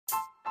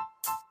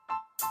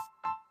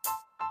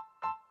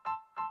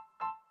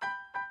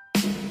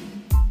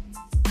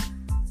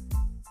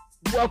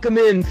Welcome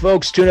in,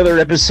 folks, to another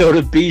episode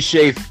of B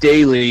Shafe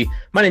Daily.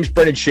 My name's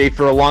Brendan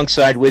Schaefer,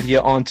 alongside with you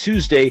on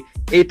Tuesday,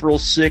 April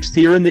 6th,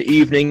 here in the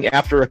evening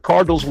after a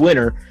Cardinals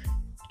winner.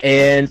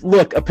 And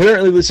look,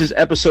 apparently this is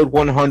episode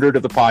 100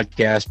 of the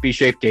podcast, B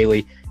Shafe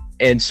Daily.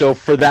 And so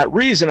for that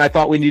reason, I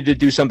thought we needed to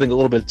do something a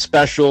little bit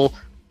special,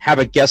 have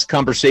a guest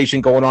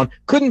conversation going on.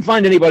 Couldn't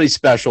find anybody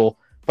special,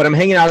 but I'm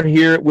hanging out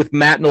here with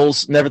Matt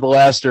Knowles,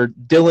 nevertheless, or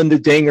Dylan the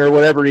Dinger,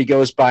 whatever he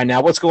goes by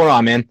now. What's going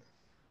on, man?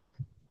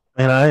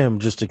 And I am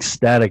just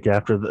ecstatic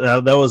after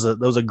that. That was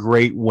a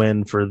great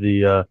win for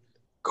the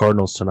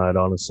Cardinals tonight,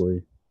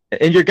 honestly.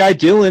 And your guy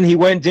Dylan, he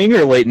went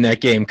dinger late in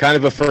that game. Kind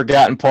of a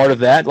forgotten part of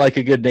that. Like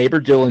a good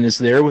neighbor, Dylan is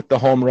there with the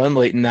home run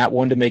late in that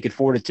one to make it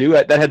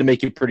 4-2. That had to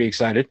make you pretty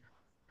excited.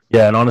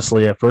 Yeah, and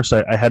honestly, at first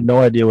I had no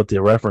idea what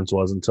the reference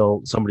was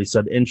until somebody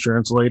said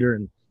insurance later,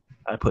 and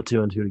I put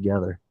two and two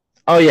together.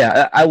 Oh,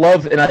 yeah. I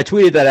love, and I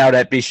tweeted that out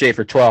at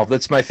BShafer12.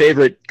 That's my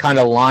favorite kind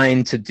of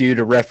line to do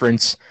to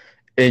reference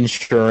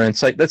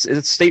insurance. Like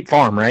it's State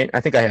Farm, right?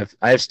 I think I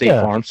have State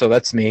Farm, so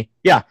that's me.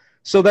 Yeah.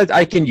 So that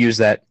I can use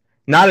that.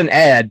 Not an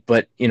ad,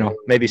 but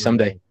maybe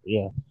someday.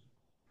 Yeah.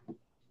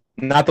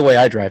 Not the way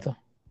I drive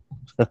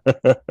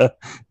though.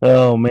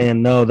 Oh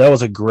man, no, that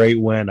was a great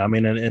win. I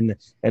mean,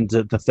 and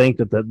to think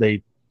that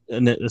they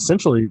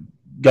essentially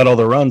got all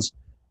the runs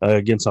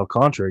against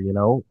Alcantara,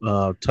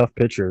 tough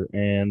pitcher,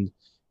 and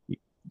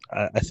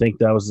I think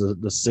that was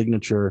the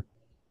signature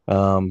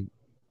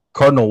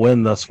Cardinal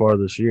win thus far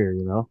this year,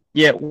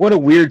 Yeah, what a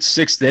weird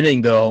sixth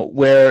inning, though,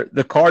 where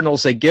the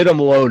Cardinals, they get them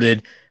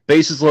loaded,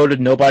 bases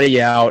loaded,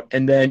 nobody out,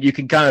 and then you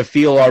can kind of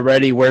feel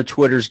already where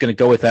Twitter's going to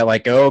go with that,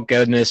 like, oh,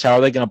 goodness, how are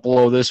they going to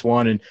blow this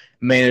one and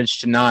manage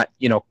to not,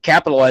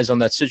 capitalize on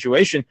that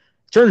situation?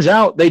 Turns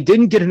out they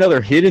didn't get another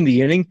hit in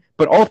the inning,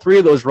 but all three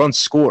of those runs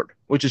scored,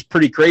 which is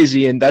pretty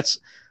crazy, and that's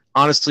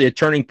honestly a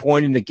turning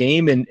point in the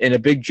game and a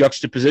big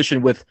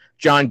juxtaposition with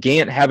John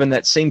Gant having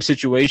that same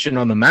situation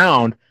on the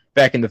mound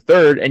back in the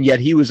third, and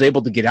yet he was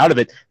able to get out of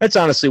it. That's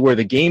honestly where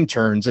the game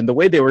turns, and the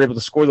way they were able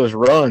to score those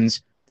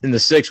runs in the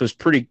sixth was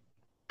pretty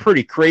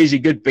crazy.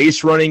 Good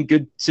base running,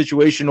 good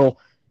situational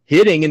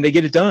hitting, and they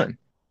get it done.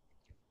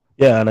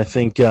 Yeah, and I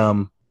think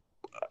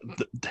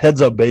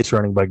heads up base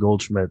running by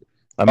Goldschmidt.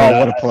 I mean,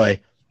 what a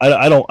play!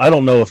 I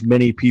don't know if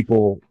many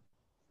people,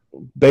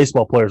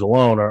 baseball players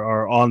alone,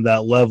 are on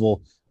that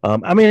level.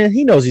 I mean,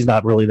 he knows he's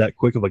not really that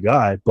quick of a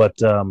guy,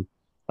 but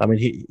I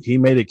mean, he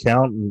made it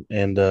count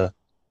and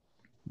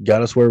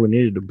got us where we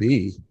needed to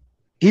be.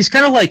 He's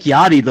kind of like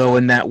Yachty, though,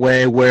 in that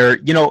way where,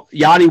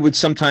 Yachty would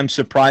sometimes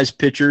surprise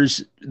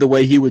pitchers the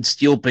way he would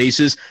steal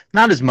bases.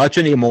 Not as much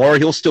anymore.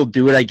 He'll still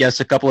do it, I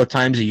guess, a couple of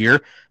times a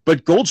year.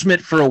 But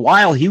Goldschmidt, for a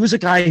while, he was a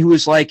guy who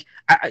was like,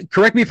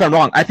 correct me if I'm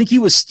wrong, I think he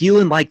was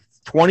stealing like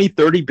 20,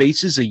 30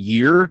 bases a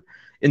year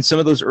in some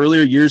of those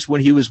earlier years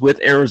when he was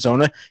with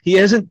Arizona. He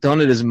hasn't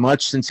done it as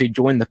much since he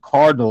joined the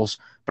Cardinals.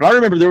 But I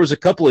remember there was a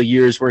couple of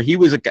years where he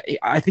was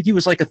I think he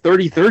was like a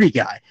 30-30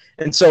 guy.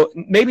 And so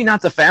maybe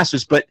not the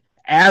fastest, but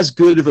as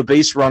good of a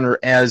base runner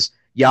as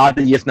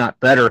Yachty, if not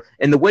better.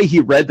 And the way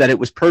he read that, it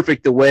was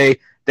perfect the way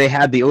they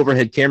had the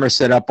overhead camera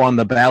set up on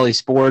the Bally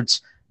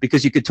Sports,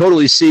 because you could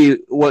totally see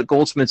what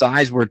Goldschmidt's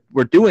eyes were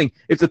doing.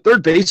 If the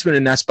third baseman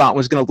in that spot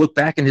was going to look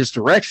back in his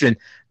direction,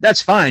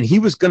 that's fine. He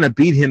was going to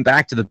beat him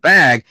back to the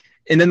bag,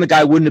 and then the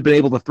guy wouldn't have been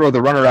able to throw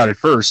the runner out at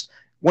first.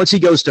 Once he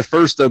goes to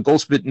first, though,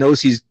 Goldschmidt knows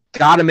he's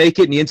got to make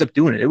it, and he ends up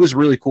doing it. It was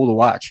really cool to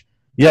watch.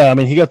 Yeah, I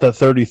mean, he got that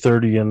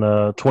 30-30 in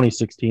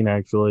 2016,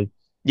 actually.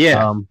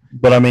 Yeah.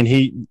 But, I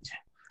mean,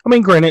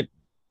 granted,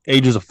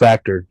 age is a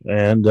factor,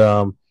 and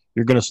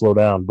you're going to slow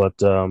down. But,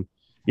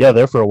 yeah,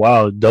 there for a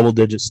while,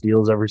 double-digit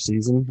steals every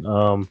season.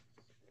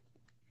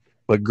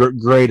 But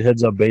great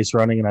heads-up base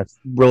running, and I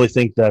really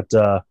think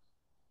that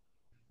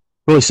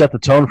really set the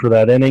tone for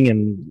that inning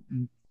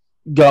and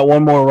got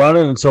one more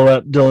running until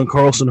that Dylan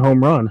Carlson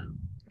home run.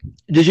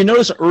 Did you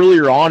notice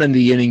earlier on in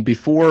the inning,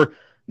 before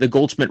the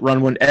Goldschmidt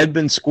run, when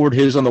Edman scored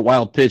his on the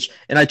wild pitch,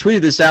 and I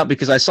tweeted this out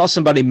because I saw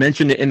somebody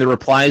mention it in the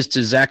replies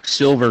to Zach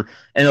Silver,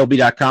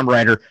 MLB.com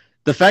writer,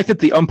 the fact that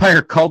the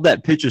umpire called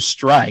that pitch a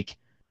strike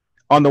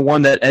on the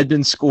one that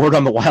Edman scored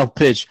on the wild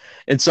pitch.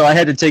 And so I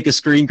had to take a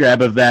screen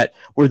grab of that,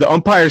 where the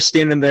umpire's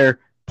standing there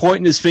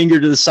pointing his finger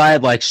to the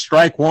side like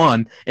strike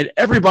one, and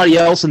everybody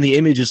else in the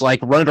image is like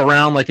running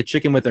around like a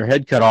chicken with their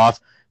head cut off.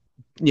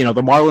 The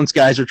Marlins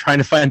guys are trying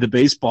to find the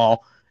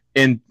baseball,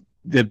 and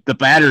the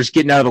batter's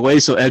getting out of the way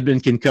so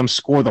Edman can come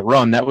score the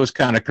run. That was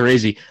kind of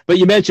crazy. But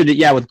you mentioned it,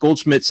 yeah, with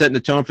Goldschmidt setting the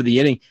tone for the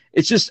inning.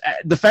 It's just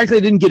the fact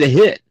they didn't get a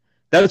hit.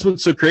 That's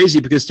what's so crazy,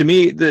 because to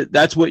me,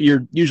 that's what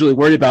you're usually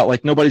worried about.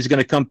 Like, nobody's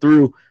going to come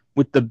through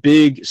with the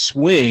big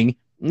swing.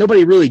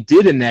 Nobody really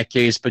did in that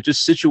case, but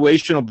just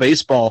situational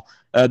baseball.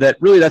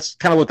 That's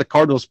kind of what the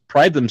Cardinals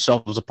pride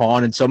themselves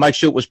upon. And so Mike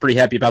Shildt was pretty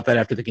happy about that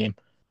after the game.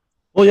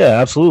 Well, yeah,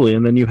 absolutely.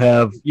 And then you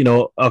have,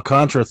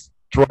 Alcantara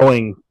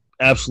throwing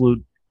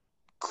absolute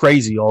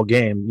crazy all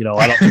game.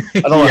 I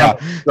don't know how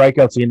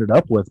strikeouts he ended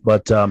up with,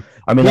 but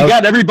he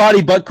got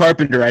everybody but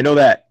Carpenter. I know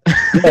that,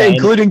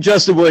 including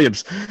Justin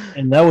Williams.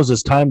 And that was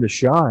his time to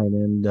shine,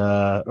 and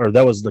or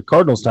that was the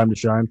Cardinals' time to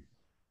shine.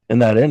 in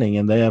that inning,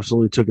 and they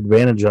absolutely took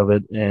advantage of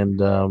it and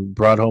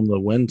brought home the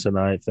win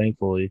tonight,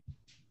 thankfully.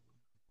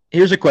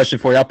 Here's a question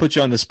for you. I'll put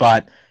you on the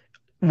spot.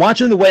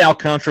 Watching the way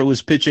Alcantara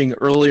was pitching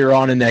earlier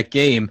on in that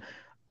game,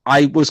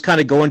 I was kind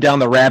of going down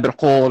the rabbit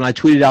hole, and I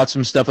tweeted out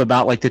some stuff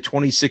about like the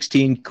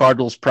 2016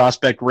 Cardinals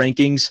prospect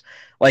rankings.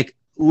 Like,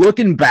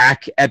 looking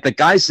back at the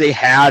guys they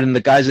had and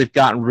the guys they've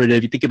gotten rid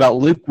of, you think about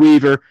Luke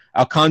Weaver,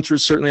 Alcantara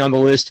is certainly on the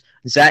list,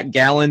 Zach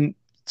Gallen,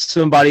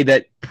 somebody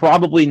that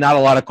probably not a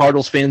lot of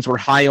Cardinals fans were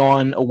high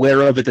on,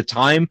 aware of at the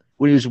time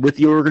when he was with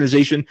the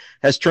organization,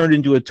 has turned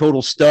into a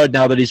total stud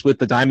now that he's with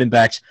the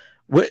Diamondbacks.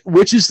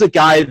 Which is the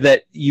guy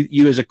that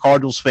you as a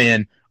Cardinals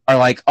fan are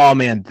like, oh,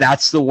 man,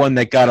 that's the one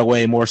that got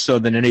away more so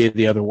than any of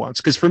the other ones?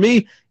 Because for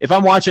me, if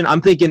I'm watching,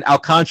 I'm thinking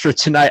Alcantara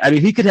tonight. I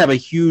mean, he could have a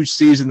huge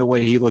season the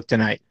way he looked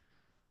tonight.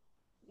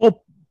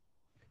 Well,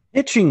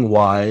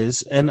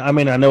 pitching-wise, and I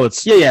mean, I know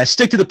it's... Yeah,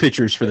 stick to the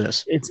pitchers for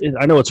this.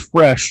 I know it's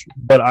fresh,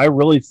 but I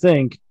really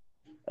think,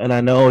 and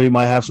I know he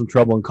might have some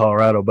trouble in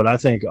Colorado, but I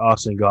think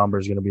Austin Gomber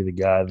is going to be the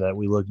guy that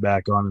we look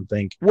back on and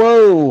think,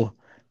 whoa,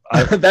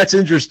 that's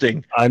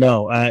interesting. I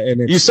know.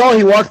 And you saw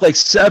he walked like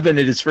 7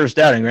 at his first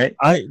outing, right?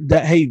 And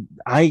it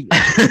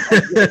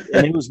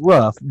was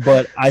rough,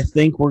 but I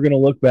think we're going to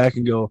look back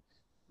and go,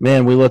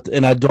 man,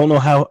 and I don't know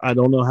how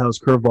his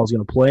curveball is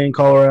going to play in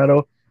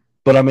Colorado,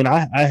 but I mean,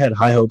 I had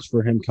high hopes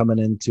for him coming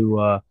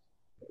into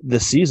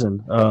this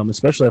season,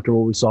 especially after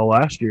what we saw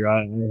last year.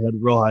 I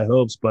had real high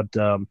hopes, but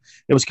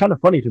it was kind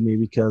of funny to me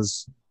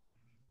because,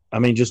 I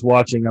mean, just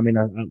watching, I mean,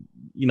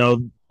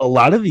 a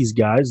lot of these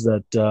guys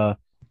that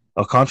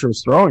Alcantara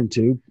was throwing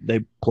to, they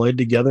played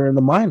together in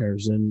the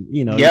minors, and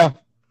you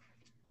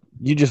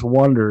just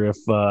wonder if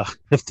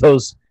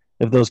those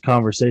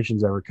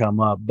conversations ever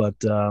come up.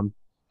 But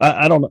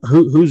I don't know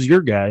who's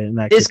your guy in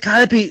that. It's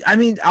got to be. I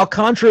mean,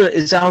 Alcantara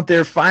is out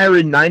there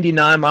firing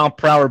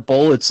 99-mile-per-hour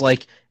bullets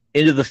like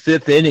into the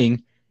 5th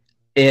inning,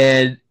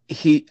 and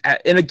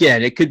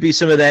again, it could be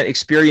some of that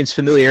experience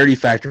familiarity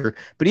factor,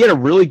 but he had a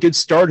really good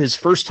start his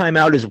first time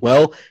out as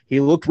well. He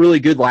looked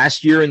really good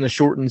last year in the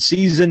shortened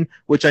season,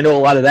 which I know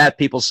a lot of that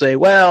people say,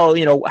 well,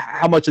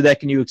 how much of that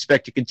can you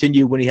expect to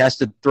continue when he has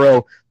to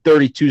throw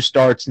 32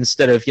 starts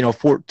instead of,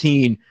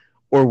 14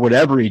 or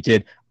whatever he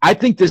did. I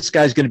think this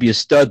guy's going to be a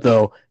stud,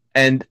 though,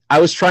 and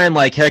I was trying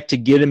like heck to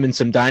get him in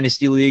some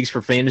dynasty leagues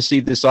for fantasy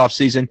this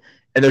offseason,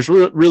 and there's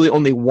really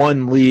only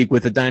one league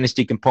with a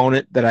dynasty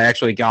component that I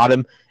actually got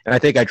him, and I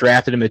think I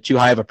drafted him at too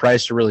high of a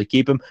price to really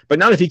keep him. But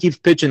not if he keeps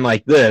pitching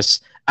like this.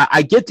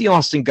 I get the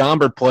Austin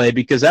Gomber play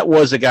because that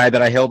was a guy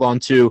that I held on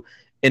to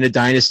in a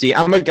dynasty.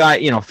 I'm a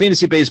guy,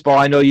 fantasy baseball,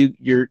 I know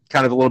you're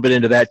kind of a little bit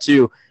into that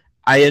too.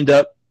 I end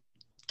up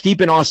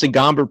keeping Austin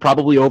Gomber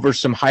probably over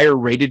some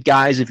higher-rated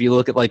guys if you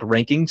look at, like,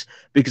 rankings,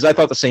 because I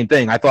thought the same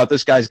thing. I thought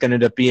this guy's going to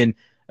end up being,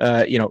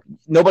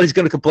 nobody's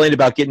going to complain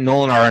about getting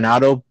Nolan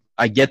Arenado.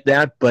 I get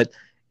that, but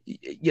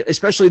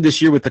especially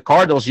this year with the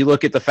Cardinals, you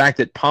look at the fact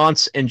that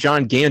Ponce and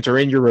John Gant are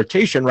in your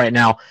rotation right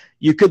now,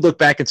 you could look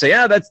back and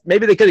say,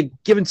 maybe they could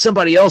have given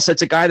somebody else.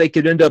 That's a guy they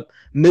could end up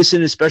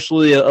missing,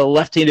 especially a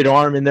left-handed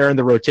arm in there in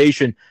the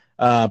rotation.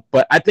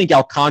 But I think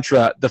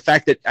Alcantara, the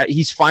fact that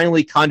he's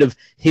finally kind of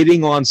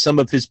hitting on some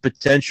of his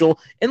potential,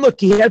 and look,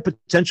 he had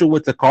potential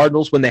with the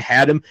Cardinals when they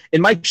had him,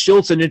 and Mike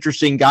Schultz, an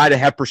interesting guy to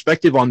have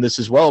perspective on this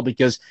as well,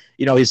 because,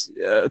 he's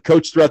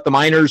coached throughout the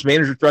minors,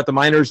 manager throughout the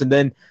minors, and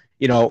then,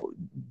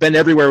 been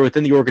everywhere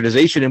within the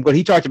organization. And what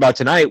he talked about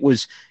tonight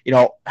was,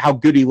 how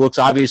good he looks,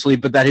 obviously,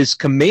 but that his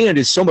command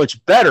is so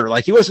much better.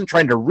 Like, he wasn't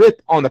trying to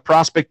rip on the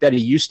prospect that he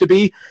used to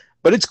be,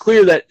 but it's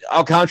clear that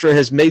Alcantara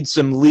has made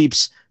some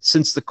leaps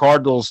since the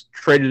Cardinals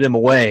traded him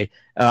away.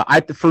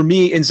 For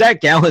me, and Zach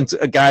Gallen's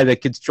a guy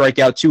that could strike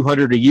out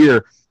 200 a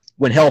year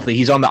when healthy.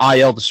 He's on the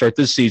IL to start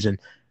this season.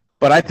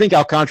 But I think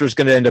Alcantara is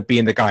going to end up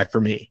being the guy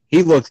for me.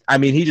 He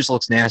just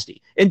looks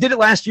nasty. And did it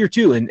last year,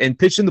 too, and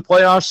pitched in the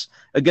playoffs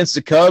against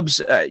the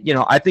Cubs.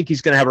 I think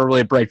he's going to have a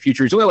really bright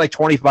future. He's only like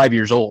 25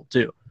 years old,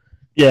 too.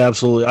 Yeah,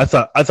 absolutely.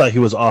 I thought he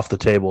was off the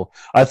table.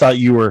 I thought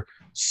you were,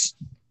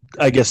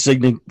 I guess,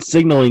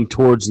 signaling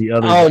towards the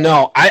other. Oh,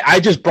 no. I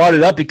just brought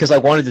it up because I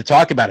wanted to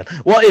talk about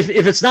him. Well, if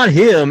it's not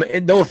him,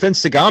 and no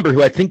offense to Gomber,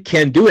 who I think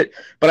can do it,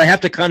 but I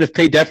have to kind of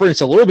pay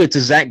deference a little bit to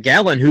Zach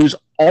Gallen, who's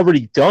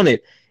already done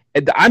it.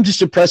 And I'm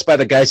just impressed by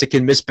the guys that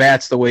can miss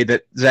bats the way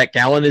that Zach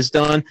Gallen has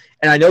done.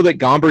 And I know that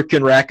Gomber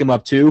can rack him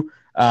up too.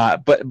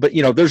 But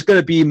there's going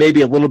to be maybe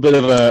a little bit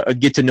of a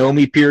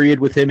get-to-know-me period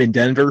with him in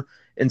Denver.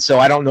 And so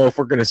I don't know if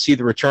we're going to see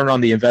the return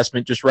on the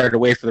investment just right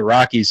away for the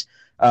Rockies.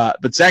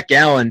 But Zach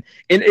Gallen,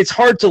 and it's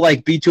hard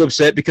to be too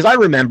upset because I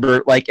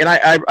remember and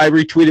I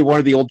retweeted one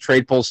of the old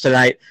trade polls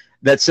tonight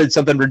that said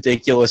something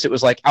ridiculous. It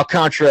was like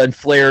Alcantara and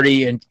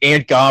Flaherty and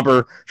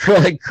Gomber for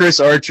like Chris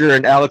Archer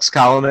and Alex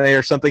Colomé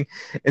or something.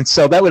 And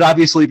so that would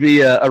obviously be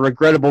a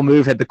regrettable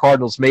move had the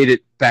Cardinals made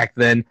it back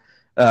then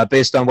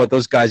based on what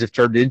those guys have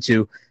turned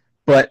into.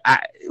 But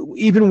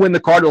even when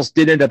the Cardinals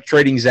did end up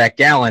trading Zach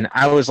Gallen,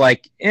 I was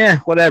like,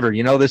 whatever.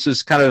 This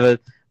is kind of a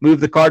move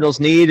the Cardinals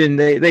need, and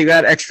they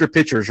got extra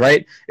pitchers,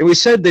 right? And we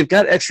said they've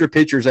got extra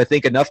pitchers, I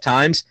think, enough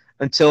times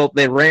until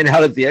they ran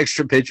out of the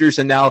extra pitchers,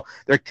 and now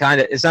they're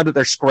it's not that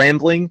they're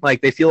scrambling.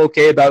 Like, they feel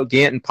okay about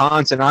Gant and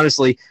Ponce, and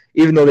honestly,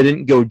 even though they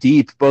didn't go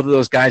deep, both of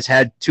those guys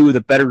had two of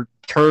the better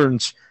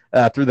turns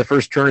through the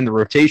first turn in the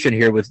rotation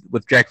here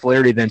with Jack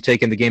Flaherty then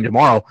taking the game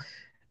tomorrow.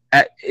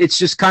 It's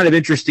just kind of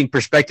interesting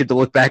perspective to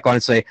look back on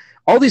and say,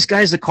 all these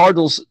guys the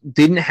Cardinals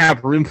didn't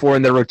have room for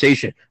in their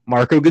rotation.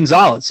 Marco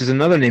Gonzalez is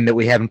another name that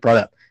we haven't brought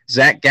up.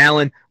 Zach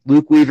Gallen,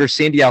 Luke Weaver,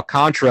 Sandy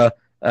Alcantara,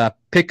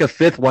 pick a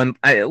fifth one.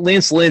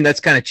 Lance Lynn, that's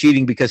kind of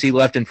cheating because he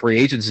left in free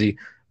agency,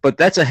 but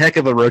that's a heck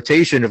of a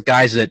rotation of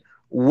guys that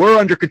were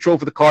under control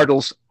for the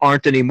Cardinals,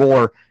 aren't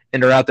anymore,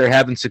 and are out there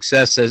having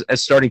success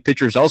as starting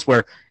pitchers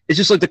elsewhere. It's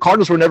just like the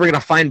Cardinals were never going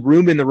to find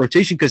room in the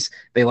rotation because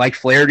they liked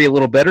Flaherty a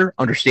little better,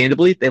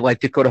 understandably. They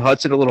liked Dakota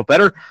Hudson a little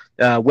better.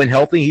 When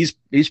healthy,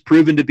 he's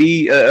proven to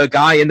be a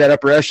guy in that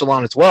upper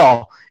echelon as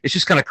well. It's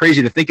just kind of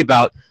crazy to think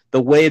about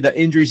the way the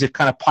injuries have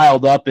kind of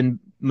piled up and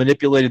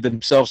manipulated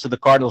themselves to the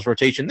Cardinals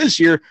rotation this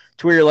year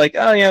to where you're like,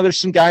 oh, yeah, there's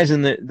some guys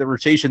in the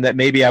rotation that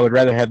maybe I would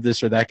rather have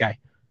this or that guy.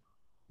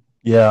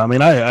 Yeah, I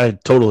mean, I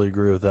totally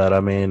agree with that.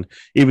 I mean,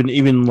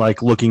 even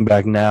like looking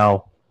back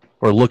now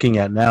or looking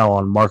at now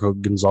on Marco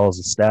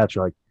Gonzalez's stats,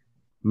 you're like,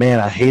 man,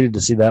 I hated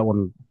to see that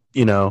one,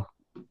 get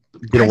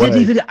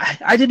away.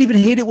 I didn't even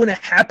hate it when it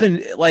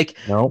happened. Like,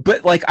 no.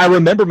 But like, I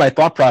remember my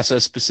thought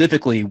process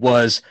specifically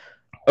was,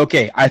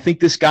 okay, I think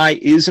this guy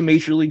is a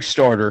major league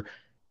starter.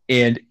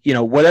 And,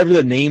 whatever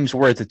the names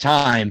were at the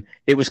time,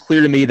 it was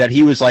clear to me that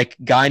he was like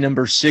guy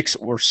number 6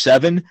 or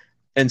 7.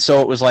 And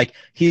so it was like,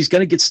 he's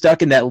going to get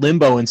stuck in that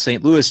limbo in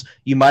St. Louis.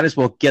 You might as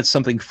well get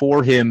something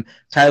for him.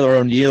 Tyler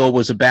O'Neill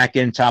was a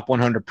back-end top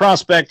 100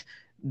 prospect.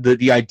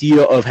 The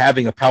idea of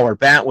having a power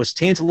bat was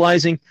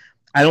tantalizing.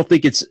 I don't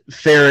think it's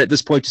fair at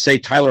this point to say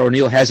Tyler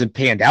O'Neill hasn't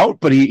panned out,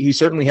 but he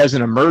certainly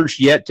hasn't emerged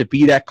yet to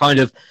be that kind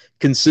of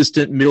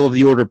consistent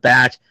middle-of-the-order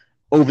bat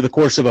over the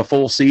course of a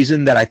full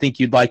season that I think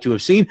you'd like to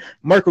have seen.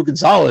 Marco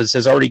Gonzalez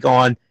has already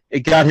got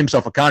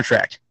himself a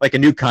contract, like a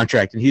new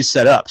contract, and he's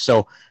set up.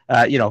 So,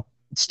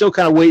 still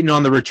kind of waiting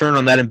on the return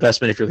on that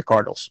investment if you're the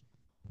Cardinals.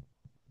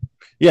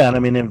 Yeah, and I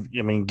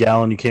mean,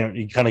 Gallen, you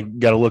kind of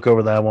got to look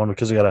over that one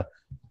because he got a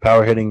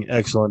power hitting,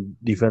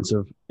 excellent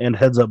defensive and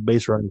heads up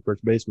base running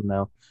first baseman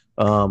now.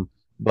 And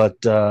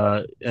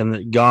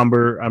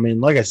Gomber, I mean,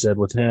 like I said,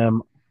 with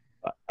him,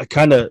 I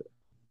kind of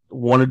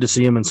wanted to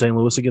see him in St.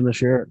 Louis again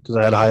this year because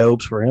I had high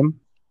hopes for him.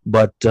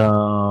 But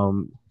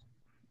I'm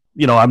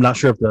not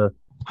sure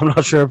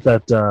if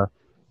that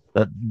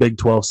Big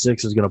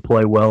 12-6 is going to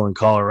play well in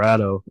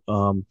Colorado.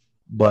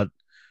 But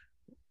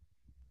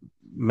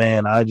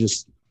man,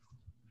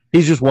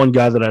 he's just one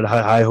guy that I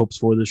had high hopes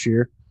for this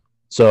year.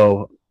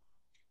 So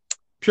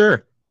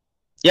sure.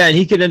 Yeah. And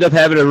he could end up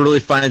having a really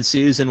fine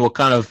season. We'll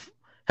kind of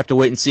have to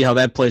wait and see how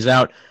that plays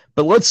out.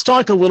 But let's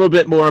talk a little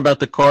bit more about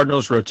the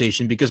Cardinals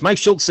rotation because Mike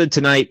Schultz said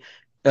tonight,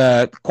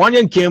 Kwon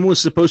Young Kim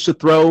was supposed to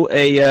throw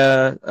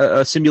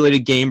a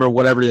simulated game or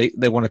whatever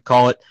they want to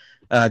call it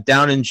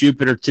down in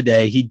Jupiter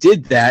today. He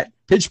did that,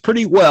 pitched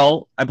pretty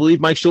well. I believe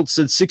Mike Schultz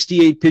said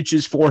 68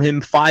 pitches for him,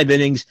 5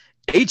 innings,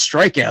 8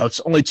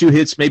 strikeouts, only 2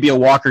 hits, maybe a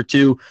walk or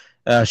two.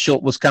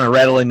 Schultz was kind of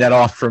rattling that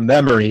off from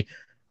memory.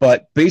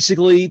 But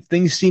basically,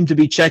 things seem to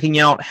be checking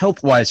out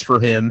health-wise for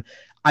him.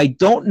 I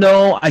don't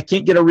know. I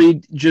can't get a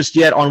read just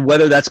yet on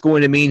whether that's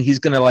going to mean he's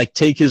going to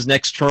take his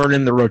next turn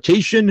in the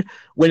rotation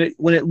when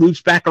it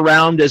loops back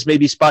around as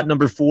maybe spot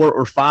number 4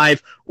 or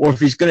 5, or if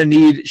he's going to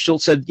need,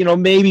 Schultz said,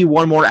 maybe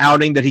one more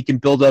outing that he can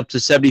build up to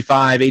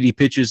 75, 80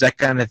 pitches, that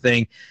kind of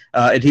thing.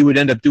 And he would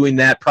end up doing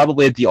that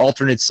probably at the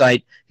alternate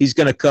site. He's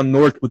going to come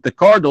north with the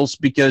Cardinals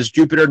because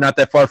Jupiter, not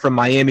that far from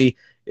Miami,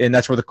 and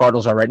that's where the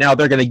Cardinals are right now.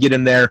 They're going to get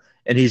him there,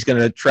 and he's going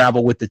to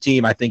travel with the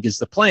team, I think is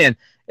the plan.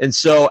 And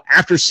so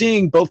after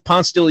seeing both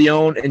Ponce de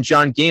Leon and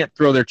John Gant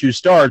throw their 2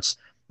 starts,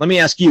 let me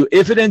ask you,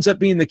 if it ends up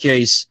being the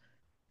case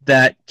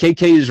that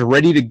KK is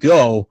ready to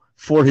go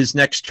for his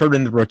next turn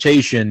in the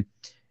rotation,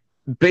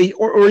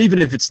 or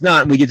even if it's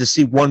not, and we get to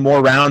see one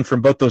more round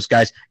from both those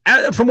guys,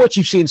 from what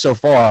you've seen so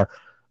far,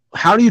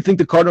 how do you think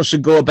the Cardinals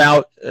should go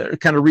about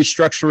kind of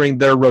restructuring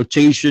their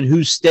rotation?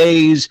 Who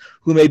stays?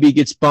 Who maybe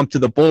gets bumped to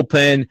the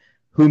bullpen?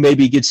 Who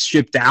maybe gets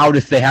shipped out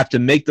if they have to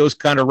make those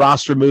kind of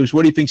roster moves?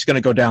 What do you think is going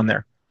to go down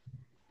there?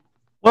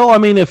 Well, I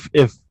mean, if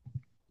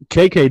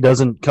KK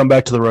doesn't come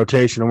back to the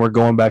rotation and we're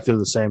going back to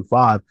the same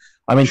 5,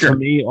 I mean, sure. For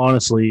me,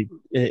 honestly,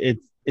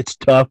 it's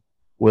tough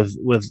with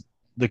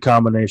the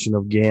combination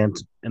of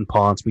Gant and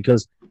Ponce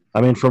because,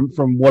 I mean,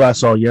 from what I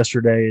saw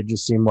yesterday, it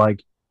just seemed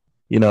like,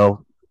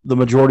 the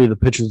majority of the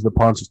pitches that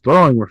Ponce was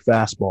throwing were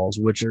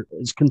fastballs, which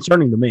is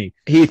concerning to me.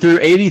 He threw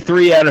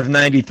 83 out of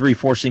 93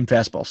 four-seam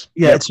fastballs.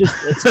 Yeah, yep.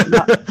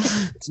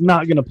 It's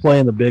not going to play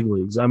in the big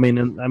leagues. I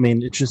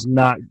mean, it's just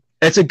not.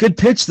 It's a good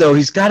pitch, though.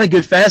 He's got a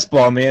good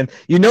fastball, man.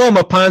 I'm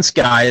a Ponce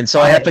guy, and so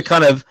I have to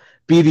kind of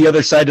be the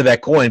other side of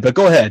that coin. But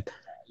go ahead.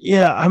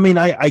 Yeah, I mean,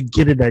 I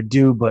get it, I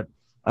do, but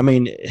I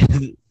mean,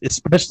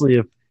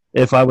 especially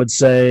if I would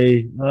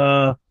say,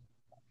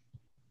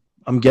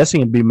 I'm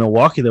guessing it'd be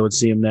Milwaukee that would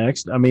see him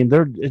next. I mean,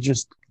 it's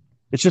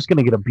just going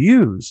to get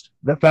abused.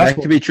 That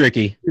could be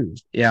tricky.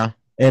 Abused. Yeah,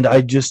 and I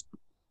just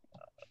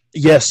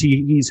yes,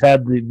 he's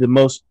had the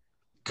most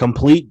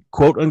complete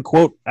quote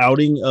unquote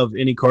outing of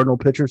any Cardinal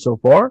pitcher so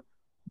far,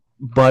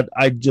 but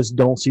I just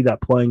don't see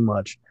that playing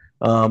much.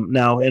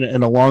 Now,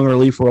 in a long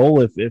relief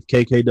role, if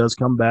KK does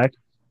come back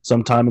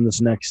sometime in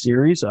this next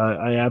series,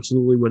 I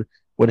absolutely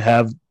would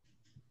have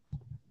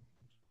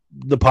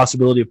the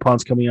possibility of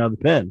Ponce coming out of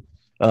the pen.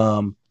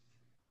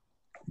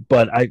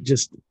 But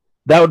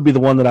that would be the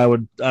one that I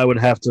would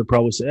have to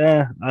probably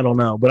say, I don't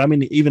know. But I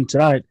mean, even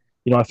tonight,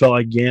 I felt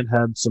like Gant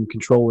had some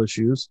control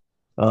issues.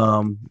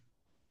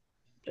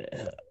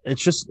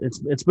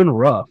 It's been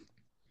rough.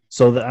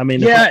 So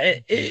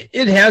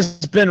it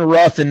has been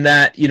rough in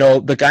that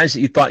the guys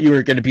that you thought you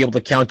were going to be able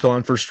to count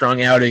on for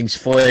strong outings,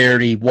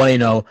 Flaherty,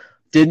 Waino,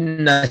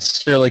 didn't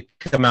necessarily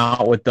come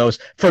out with those.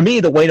 For me,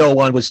 the Waino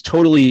one was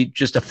totally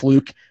just a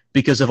fluke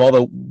because of all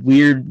the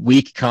weird,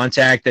 weak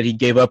contact that he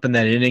gave up in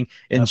that inning,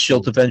 and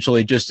Schilt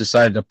eventually just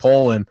decided to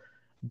pull him.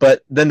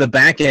 But then the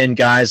back end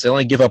guys, they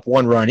only give up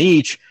 1 run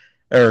each,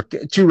 or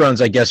 2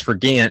 runs, I guess, for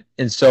Gant.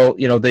 And so,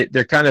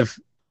 they're kind of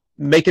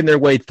making their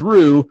way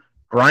through,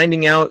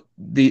 grinding out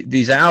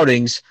these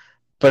outings.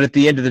 But at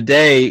the end of the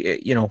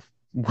day,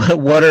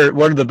 what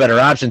are the better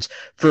options?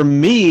 For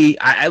me,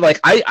 I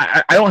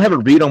don't have a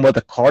read on what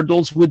the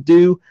Cardinals would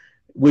do,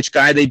 which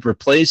guy they'd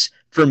replace.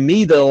 For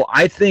me, though,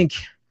 I think,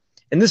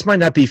 and this might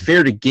not be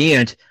fair to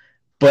Gant,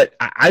 but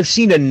I've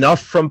seen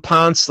enough from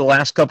Ponce the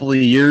last couple of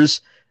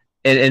years,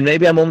 and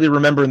maybe I'm only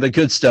remembering the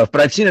good stuff,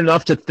 but I've seen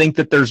enough to think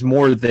that there's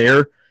more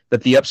there,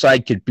 that the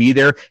upside could be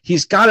there.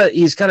 He's got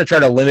to try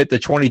to limit the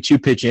 22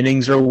 pitch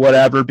innings or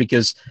whatever,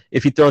 because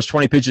if he throws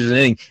 20 pitches an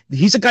inning,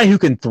 he's a guy who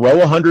can throw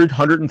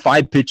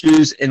 105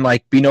 pitches and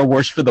be no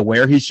worse for the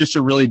wear. He's just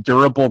a really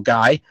durable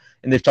guy,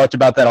 and they've talked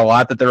about that a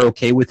lot, that they're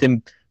okay with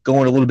him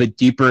going a little bit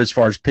deeper as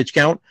far as pitch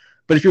count.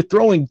 But if you're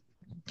throwing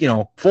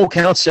full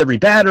counts to every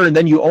batter, and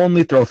then you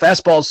only throw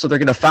fastballs, so they're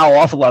going to foul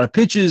off a lot of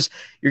pitches,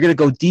 you're going to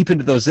go deep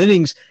into those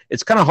innings.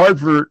 It's kind of hard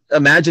for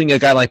imagining a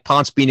guy like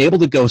Ponce being able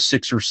to go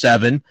 6 or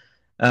 7.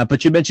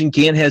 But you mentioned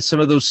Gant has some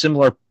of those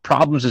similar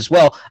problems as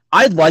well.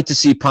 I'd like to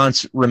see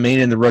Ponce remain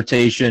in the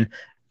rotation.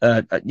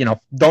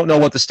 Don't know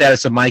what the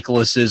status of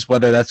Michaelis is,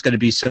 whether that's going to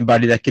be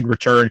somebody that can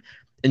return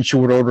in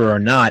short order or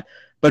not.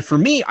 But for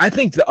me, I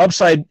think the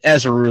upside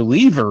as a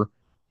reliever,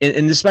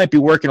 and this might be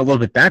working a little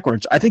bit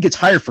backwards, I think it's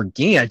higher for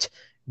Gant,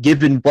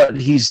 given what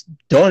he's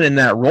done in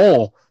that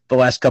role the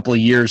last couple of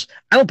years.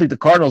 I don't think the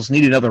Cardinals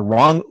need another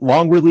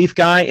long relief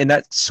guy, and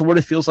that sort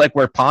of feels like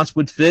where Ponce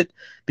would fit,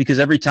 because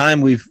every time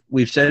we've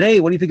said, hey,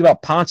 what do you think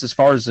about Ponce as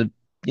far as a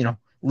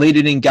late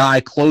inning guy,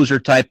 closer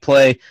type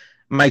play?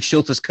 Mike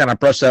Schilt has kind of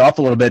brushed that off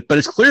a little bit, but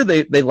it's clear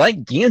they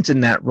like Gant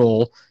in that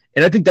role,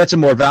 and I think that's a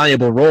more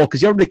valuable role,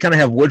 because you already kind of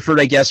have Woodford,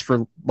 I guess,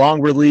 for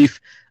long relief.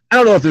 I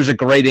don't know if there's a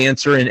great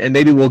answer, and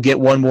maybe we'll get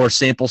one more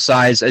sample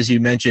size, as you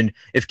mentioned.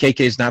 If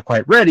KK is not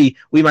quite ready,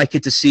 we might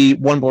get to see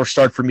one more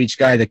start from each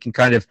guy that can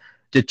kind of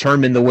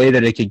determine the way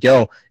that it could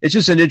go. It's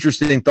just an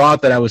interesting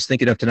thought that I was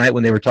thinking of tonight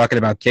when they were talking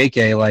about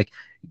KK.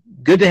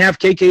 Good to have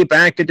KK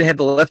back, good to have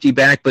the lefty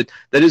back, but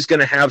that is going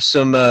to have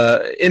some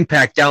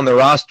impact down the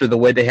roster, the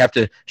way they have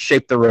to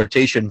shape the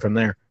rotation from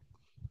there.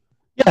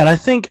 Yeah, and I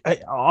think,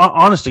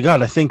 honest to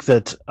God, I think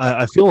that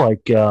I feel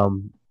like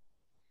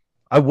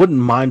I wouldn't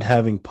mind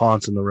having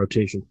Ponce in the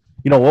rotation.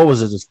 What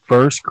was it? His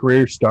first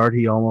career start,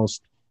 he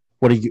almost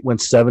he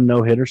went 7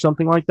 no-hit or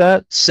something like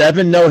that.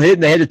 7 no-hit,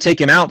 and they had to take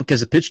him out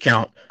because of pitch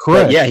count.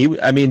 Correct. But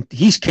yeah,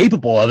 he's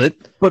capable of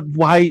it. But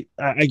why?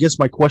 I guess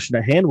my question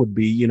at hand would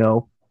be,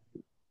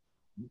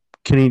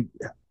 can he,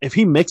 if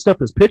he mixed up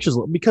his pitches?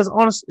 Because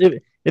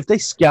honestly, if they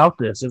scout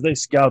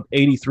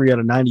 83 out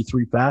of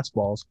 93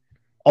 fastballs,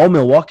 all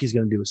Milwaukee's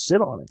going to do is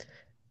sit on it.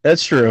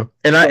 That's true.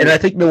 And I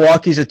think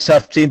Milwaukee's a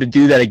tough team to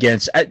do that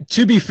against.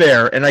 To be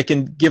fair, and I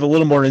can give a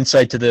little more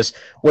insight to this,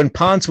 when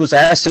Ponce was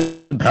asked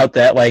about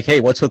that,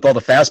 hey, what's with all the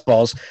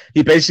fastballs?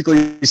 He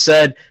basically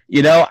said,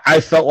 I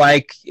felt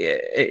like,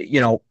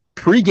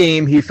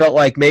 pregame, he felt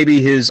like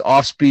maybe his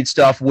off-speed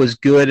stuff was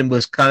good and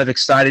was kind of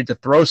excited to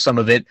throw some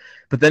of it.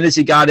 But then as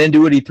he got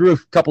into it, he threw a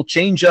couple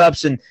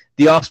change-ups, and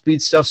the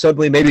off-speed stuff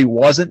suddenly maybe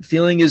wasn't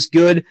feeling as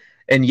good.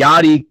 And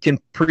Yadi can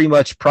pretty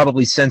much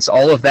probably sense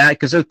all of that,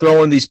 because they're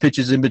throwing these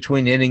pitches in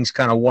between innings,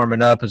 kind of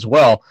warming up as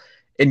well.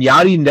 And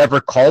Yadi never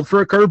called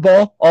for a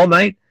curveball all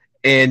night,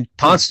 and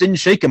Ponce didn't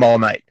shake him all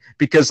night,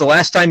 because the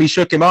last time he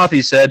shook him off,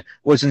 he said,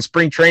 was in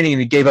spring training,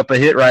 and he gave up a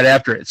hit right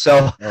after it.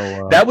 So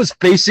that was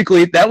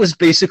basically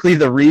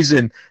the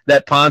reason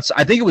that Ponce,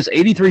 I think it was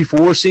 83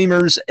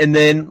 four-seamers and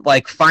then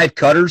 5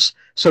 cutters.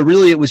 So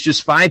really it was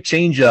just 5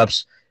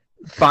 changeups,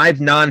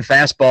 5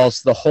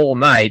 non-fastballs the whole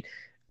night.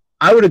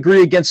 I would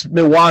agree against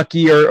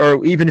Milwaukee,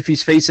 or even if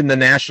he's facing the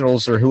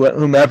Nationals or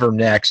whomever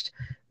next,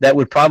 that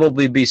would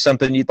probably be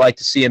something you'd like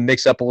to see him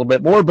mix up a little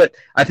bit more. But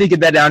I think in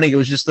that outing, it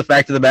was just the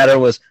fact of the matter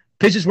was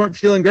pitches weren't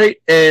feeling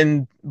great,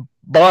 and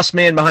boss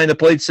man behind the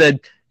plate said,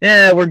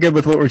 yeah, we're good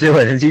with what we're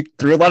doing. And he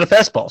threw a lot of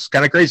fastballs.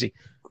 Kind of crazy.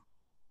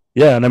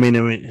 Yeah, and I mean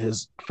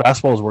his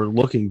fastballs were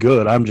looking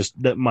good. I'm just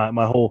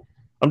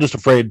I'm just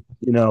afraid,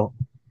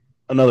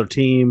 another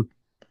team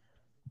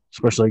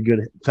especially a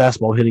good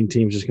fastball hitting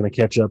team is just going to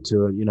catch up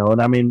to it,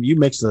 And I mean, you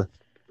mix the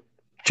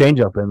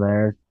changeup in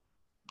there.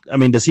 I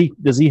mean, does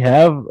he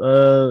have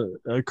a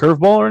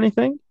curveball or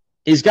anything?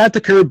 He's got the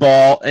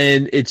curveball,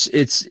 and it's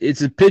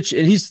a pitch,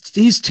 and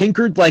he's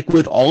tinkered like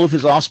with all of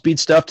his off-speed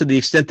stuff to the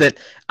extent that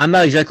I'm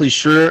not exactly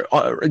sure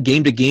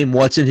game to game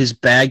what's in his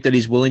bag that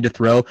he's willing to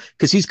throw,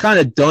 because he's kind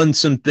of done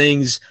some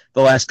things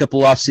the last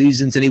couple off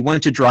seasons, and he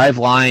went to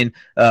Driveline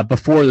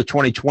before the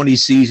 2020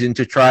 season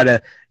to try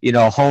to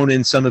hone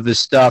in some of his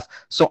stuff.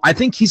 So I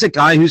think he's a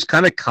guy who's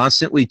kind of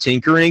constantly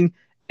tinkering,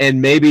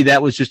 and maybe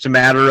that was just a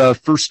matter of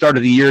first start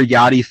of the year.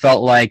 Yadi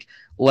felt like,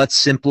 let's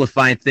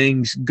simplify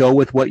things, go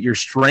with what your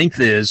strength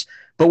is.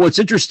 But what's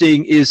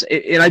interesting is,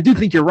 and I do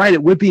think you're right,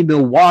 it would be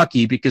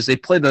Milwaukee because they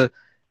played the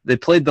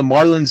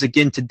Marlins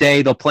again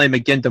today. They'll play them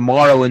again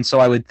tomorrow, and so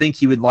I would think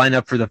he would line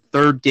up for the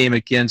third game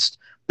against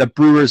the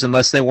Brewers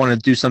unless they want to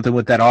do something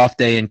with that off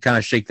day and kind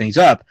of shake things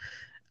up.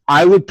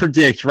 I would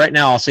predict right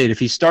now, I'll say it, if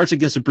he starts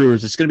against the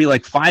Brewers, it's going to be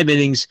like 5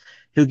 innings.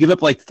 He'll give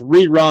up like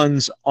 3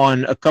 runs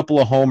on a couple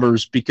of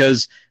homers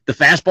because the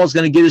fastball is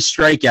going to get his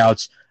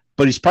strikeouts,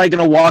 but he's probably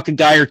going to walk a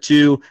guy or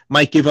two,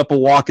 might give up a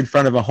walk in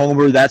front of a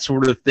homer, that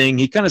sort of thing.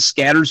 He kind of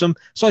scatters them.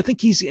 So I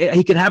think he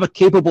can have a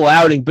capable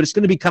outing, but it's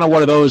going to be kind of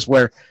one of those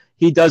where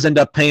he does end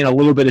up paying a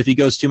little bit if he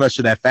goes too much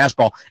to that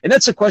fastball. And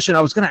that's a question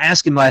I was going to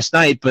ask him last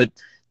night, but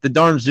the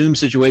darn Zoom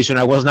situation,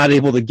 I was not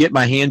able to get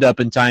my hand up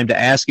in time to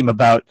ask him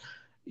about,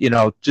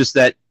 just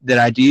that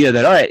idea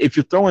that, all right, if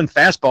you're throwing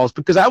fastballs,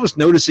 because I was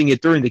noticing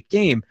it during the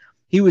game,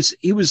 he was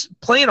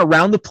playing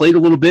around the plate a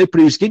little bit, but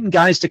he was getting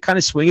guys to kind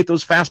of swing at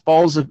those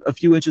fastballs a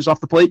few inches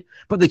off the plate,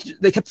 but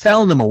they kept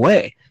fouling them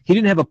away. He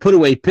didn't have a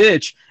put-away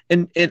pitch,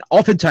 and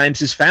oftentimes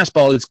his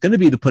fastball is going to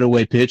be the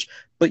put-away pitch,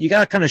 but you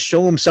got to kind of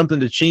show him something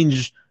to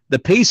change the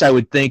pace, I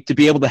would think, to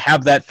be able to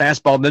have that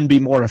fastball then be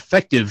more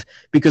effective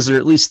because they're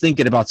at least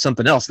thinking about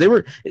something else. They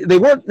weren't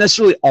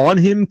necessarily on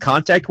him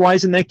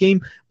contact-wise in that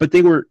game, but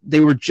they were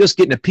just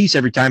getting a piece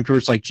every time to where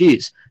it's like,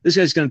 geez, this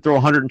guy's going to throw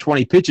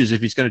 120 pitches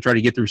if he's going to try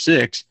to get through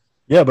 6.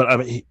 Yeah, but I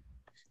mean,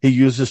 he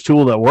used this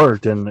tool that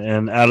worked,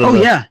 and out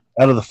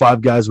of the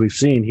 5 guys we've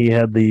seen, he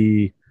had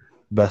the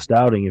best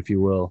outing, if you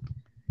will.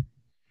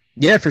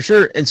 Yeah, for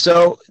sure. And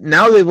so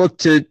now they look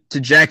to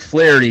Jack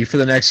Flaherty for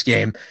the next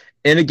game.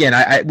 And again,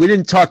 we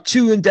didn't talk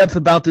too in depth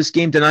about this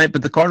game tonight,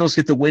 but the Cardinals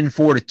get the win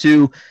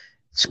 4-2,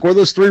 score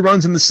those 3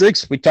 runs in the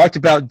 6th. We talked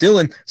about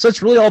Dylan, so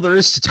that's really all there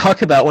is to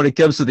talk about when it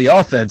comes to the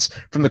offense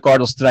from the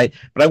Cardinals tonight.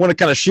 But I want to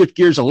kind of shift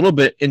gears a little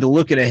bit into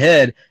looking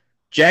ahead.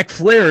 Jack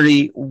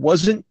Flaherty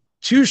wasn't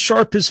too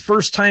sharp his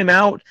first time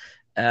out.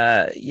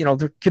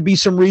 There could be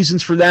some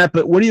reasons for that,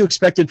 but what are you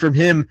expecting from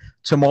him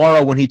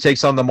tomorrow when he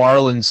takes on the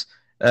Marlins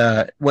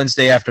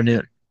Wednesday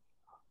afternoon?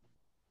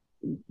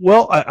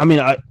 Well, I mean,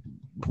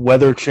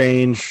 weather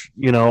change,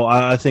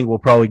 I think we'll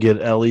probably get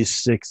at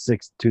least 6,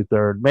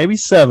 2/3, maybe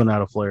 7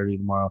 out of Flaherty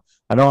tomorrow.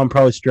 I know I'm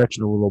probably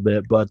stretching a little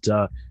bit, but,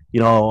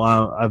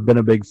 I've been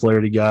a big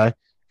Flaherty guy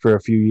for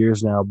a few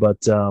years now.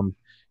 But,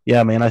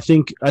 yeah, man, I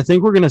think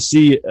we're going to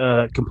see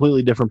a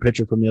completely different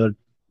pitcher from the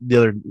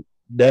other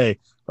day,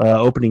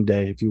 opening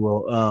day, if you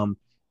will.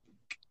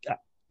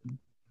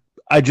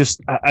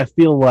 I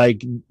feel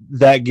like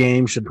that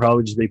game should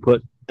probably just be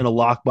put in a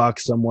lockbox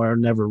somewhere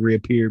and never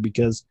reappear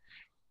because,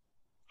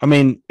 I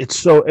mean, it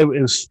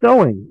was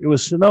snowing. It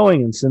was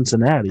snowing in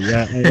Cincinnati.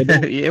 Yeah,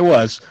 it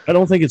was. I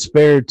don't think it's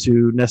fair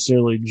to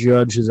necessarily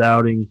judge his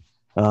outing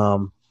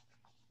on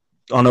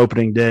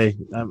opening day.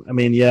 I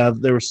mean, yeah,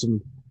 there were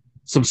some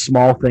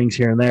small things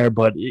here and there,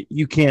 but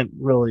you can't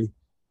really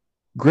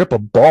grip a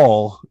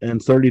ball in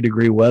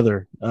 30-degree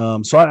weather.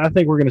 So I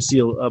think we're going to see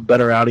a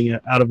better outing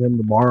out of him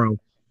tomorrow.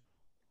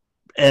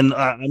 And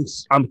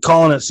I'm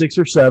calling it 6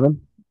 or 7.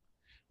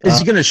 Is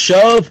he going to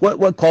shove?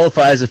 What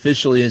qualifies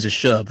officially as a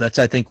shove? That's,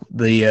 I think,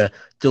 the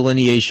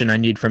delineation I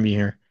need from you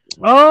here.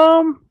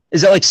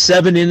 Is that like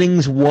 7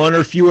 innings, 1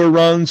 or fewer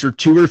runs, or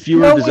 2 or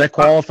fewer? Does that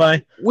qualify?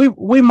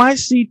 We might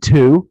see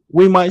 2.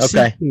 We might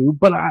see 2,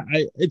 but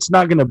it's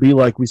not going to be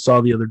like we saw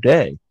the other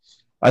day.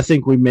 I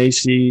think we may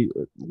see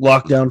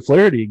lockdown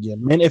Flaherty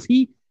again. Man, if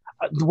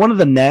one of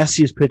the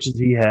nastiest pitches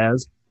he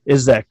has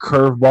is that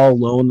curveball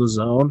low in the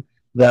zone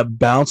that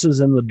bounces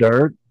in the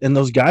dirt, and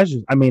those guys,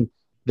 I mean,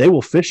 they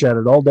will fish at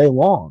it all day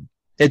long.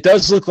 It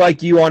does look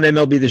like you on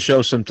MLB The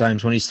Show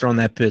sometimes when he's throwing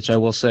that pitch, I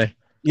will say.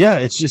 Yeah,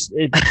 it's just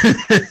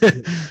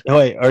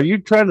Wait, are you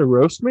trying to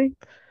roast me?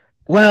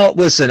 Well,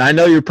 listen, I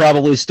know you're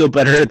probably still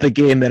better at the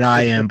game than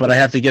I am, but I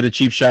have to get a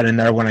cheap shot in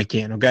there when I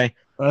can, okay?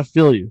 I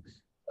feel you.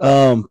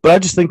 But I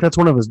just think that's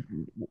one of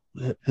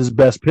his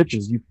best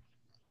pitches. You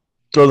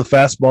throw the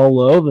fastball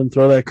low, then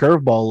throw that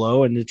curveball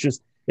low, and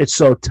it's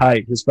so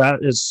tight. His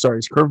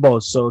curveball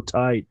is so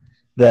tight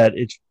that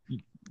it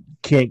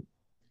can't.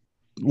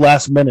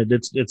 Last minute,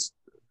 it's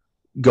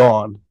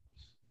gone.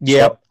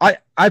 Yeah, so,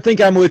 I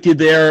think I'm with you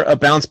there. A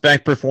bounce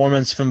back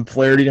performance from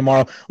Flaherty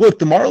tomorrow. Look,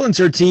 the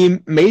Marlins, our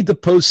team, made the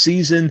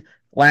postseason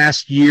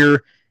last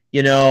year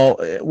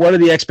what are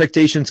the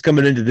expectations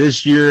coming into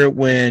this year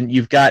when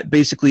you've got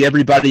basically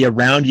everybody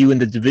around you in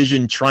the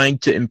division trying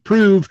to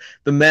improve?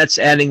 The Mets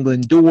adding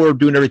Lindor,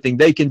 doing everything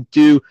they can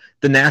do.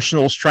 The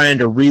Nationals trying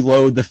to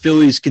reload. The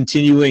Phillies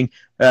continuing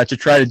to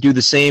try to do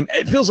the same.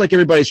 It feels like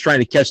everybody's trying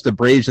to catch the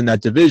Braves in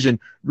that division,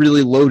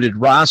 really loaded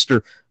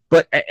roster.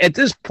 But at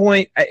this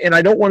point, and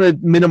I don't want to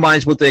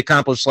minimize what they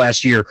accomplished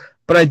last year,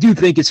 but I do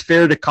think it's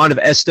fair to kind of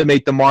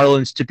estimate the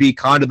Marlins to be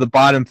kind of the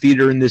bottom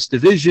feeder in this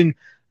division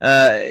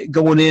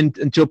going in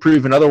until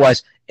proven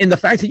otherwise. And the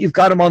fact that you've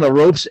got them on the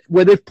ropes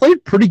where they've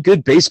played pretty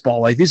good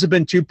baseball, like these have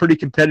been two pretty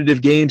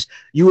competitive games.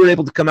 You were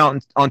able to come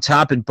out on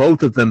top in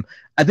both of them.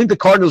 I think the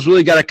Cardinals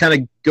really got to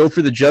kind of go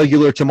for the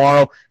jugular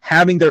tomorrow,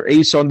 having their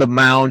ace on the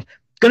mound.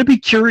 Going to be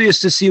curious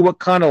to see what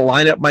kind of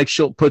lineup Mike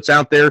Shildt puts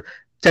out there.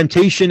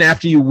 Temptation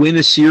after you win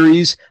a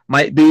series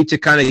might be to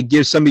kind of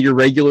give some of your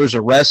regulars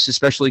a rest,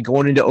 especially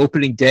going into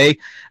opening day.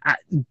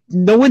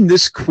 Knowing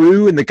this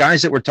crew and the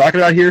guys that we're talking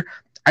about here,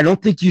 I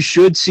don't think you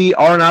should see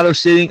Arenado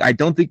sitting. I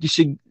don't think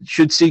you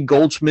should see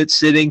Goldschmidt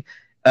sitting.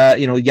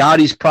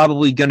 Yadi's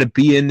probably going to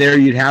be in there,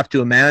 you'd have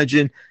to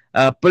imagine.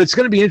 But it's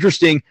going to be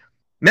interesting.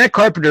 Matt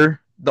Carpenter,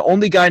 the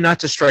only guy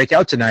not to strike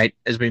out tonight,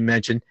 as we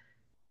mentioned,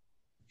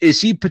 is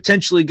he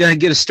potentially going to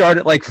get a start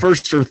at like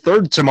first or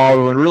third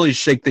tomorrow and really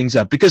shake things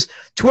up? Because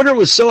Twitter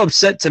was so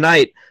upset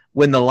tonight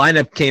when the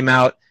lineup came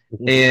out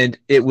and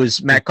it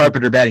was Matt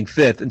Carpenter batting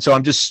fifth. And so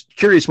I'm just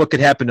curious what could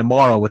happen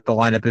tomorrow with the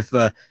lineup if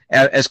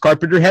as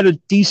Carpenter had a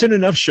decent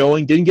enough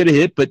showing, didn't get a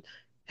hit, but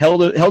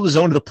held his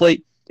own to the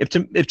plate.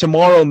 If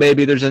tomorrow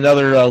maybe there's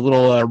another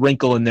little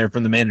wrinkle in there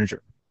from the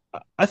manager.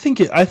 I think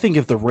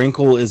if the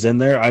wrinkle is in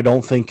there, I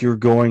don't think you're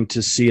going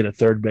to see it at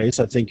third base.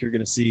 I think you're going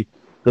to see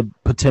the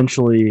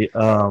potentially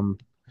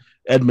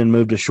Edman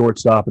move to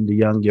shortstop and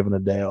DeYoung given a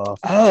day off.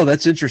 Oh,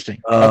 that's interesting.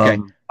 Okay.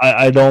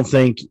 I don't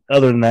think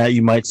other than that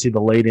you might see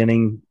the late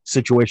inning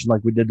situation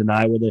like we did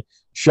tonight where they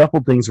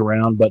shuffled things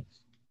around. But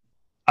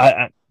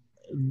I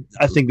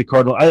think the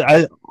Cardinals.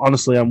 I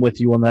honestly I'm with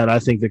you on that. I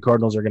think the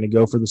Cardinals are going to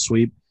go for the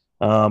sweep.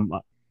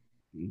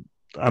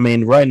 I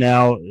mean, right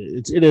now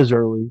it is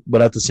early,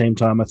 but at the same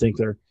time, I think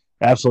they're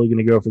absolutely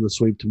going to go for the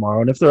sweep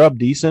tomorrow. And if they're up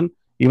decent,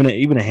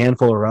 even a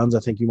handful of runs, I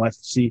think you might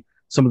see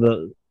some of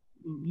the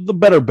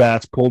better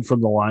bats pulled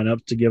from the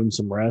lineup to give them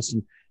some rest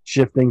and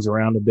shift things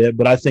around a bit.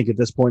 But I think at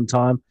this point in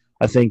time,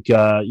 I think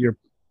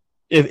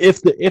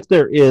if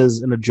there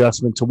is an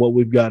adjustment to what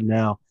we've got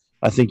now,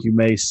 I think you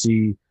may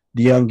see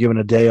DeYoung given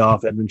a day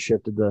off, Edman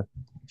shifted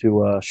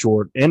to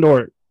short,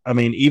 or I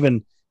mean,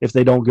 even if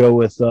they don't go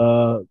with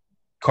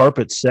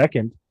Carpet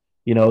second,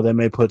 they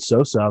may put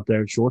Sosa out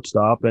there at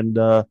shortstop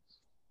and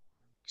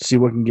see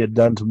what can get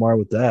done tomorrow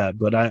with that.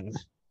 But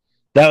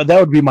that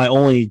would be my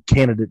only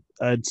candidate,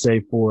 I'd say,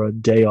 for a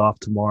day off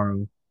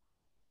tomorrow.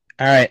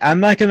 All right, I'm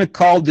not going to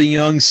call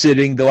DeYoung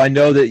sitting, though I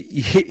know that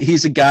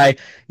he's a guy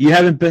you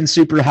haven't been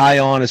super high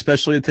on,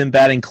 especially with him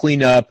batting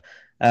cleanup,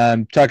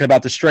 talking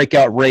about the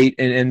strikeout rate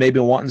and maybe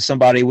wanting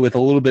somebody with a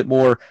little bit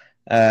more,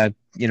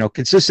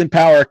 consistent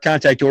power,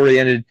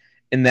 contact-oriented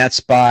in that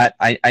spot.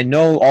 I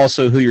know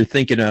also who you're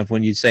thinking of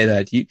when you say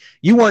that.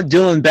 You want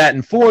Dylan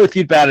batting fourth,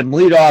 you'd bat him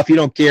lead off, you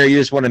don't care, you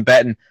just want him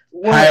batting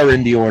higher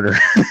in the order.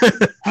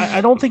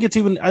 I don't think it's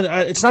even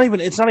it's not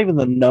even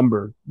the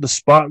number, the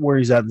spot where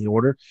he's at in the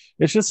order.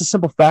 It's just a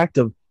simple fact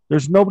of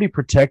there's nobody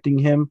protecting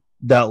him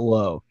that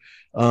low.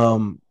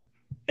 And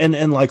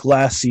like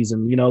last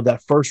season,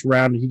 that first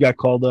round he got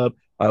called up,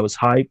 I was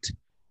hyped,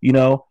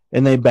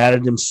 and they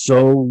batted him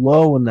so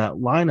low in that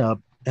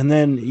lineup. And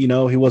then, he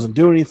wasn't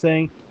doing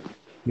anything.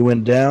 He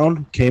went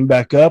down, came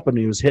back up, and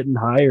he was hitting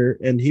higher,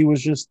 and he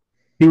was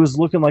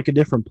looking like a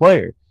different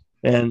player.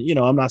 And,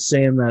 I'm not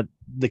saying that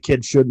the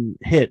kid shouldn't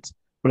hit,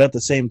 but at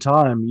the same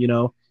time,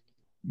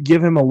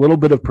 give him a little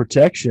bit of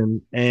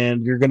protection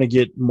and you're going to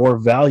get more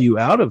value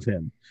out of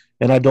him.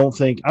 And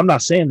I'm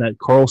not saying that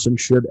Carlson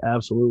should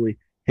absolutely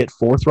hit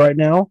fourth right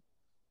now,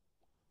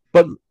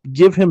 but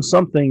give him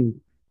something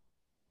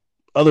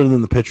other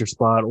than the pitcher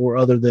spot or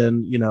other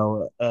than,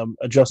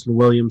 a Justin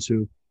Williams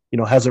who,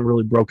 hasn't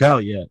really broke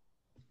out yet.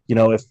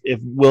 If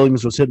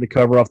Williams was hitting the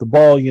cover off the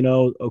ball,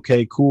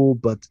 okay, cool.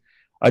 But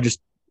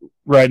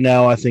right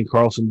now, I think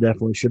Carlson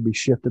definitely should be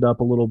shifted up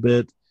a little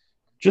bit.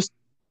 Just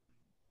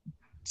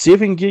see if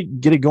he can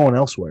get it going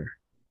elsewhere.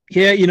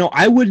 Yeah,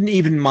 I wouldn't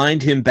even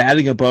mind him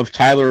batting above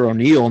Tyler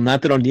O'Neill.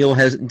 Not that O'Neill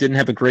didn't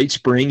have a great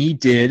spring. He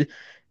did,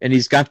 and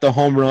he's got the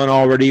home run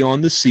already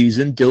on the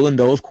season. Dylan,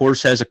 though, of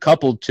course, has a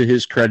couple to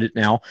his credit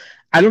now.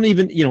 I don't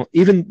even,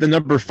 even the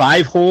number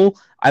 5 hole,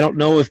 I don't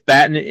know if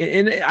batting,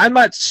 and I'm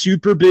not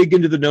super big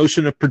into the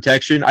notion of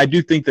protection. I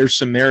do think there's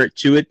some merit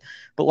to it,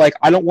 but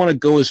I don't want to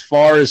go as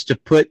far as to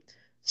put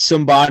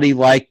somebody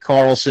like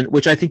Carlson,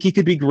 which I think he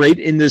could be great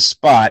in this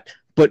spot,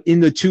 but in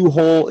the 2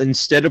 hole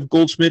instead of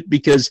Goldschmidt,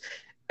 because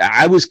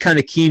I was kind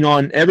of keen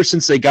on, ever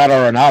since they got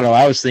Arenado,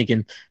 I was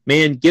thinking,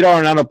 man, get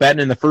Arenado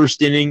batting in the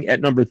first inning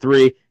at number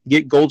 3,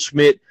 get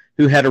Goldschmidt,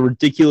 who had a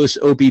ridiculous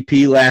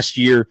OBP last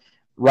year,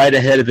 right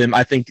ahead of him.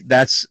 I think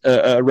that's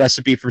a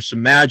recipe for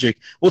some magic.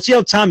 We'll see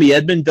how Tommy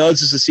Edman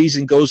does as the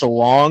season goes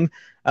along.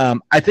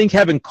 I think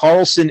having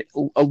Carlson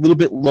a little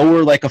bit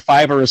lower, like a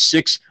 5 or a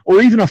 6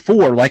 or even a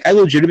 4, like I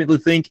legitimately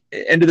think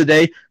end of the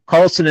day,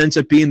 Carlson ends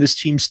up being this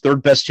team's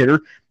third best hitter.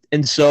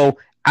 And so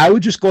I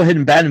would just go ahead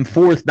and bat him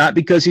fourth, not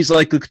because he's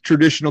like a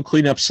traditional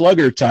cleanup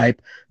slugger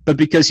type, but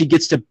because he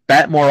gets to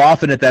bat more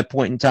often at that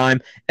point in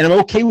time. And I'm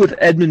okay with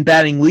Edman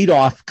batting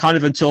leadoff kind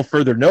of until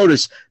further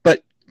notice,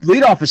 but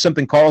leadoff is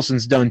something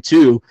Carlson's done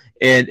too.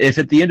 And if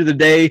at the end of the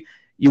day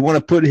you want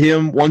to put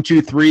him 1,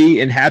 2, 3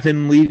 and have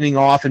him leading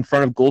off in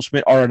front of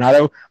Goldschmidt,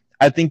 Arenado,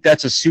 I think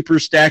that's a super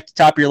stacked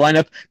top of your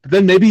lineup. But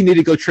then maybe you need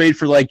to go trade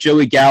for like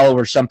Joey Gallo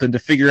or something to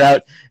figure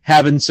out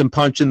having some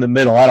punch in the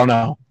middle. I don't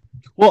know.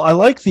 Well, I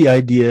like the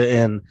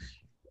idea,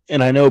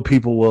 and I know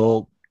people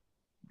will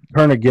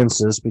turn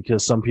against this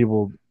because some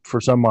people,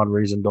 for some odd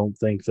reason, don't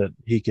think that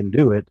he can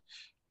do it.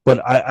 But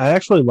I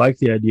actually like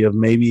the idea of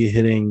maybe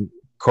hitting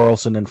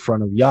Carlson in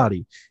front of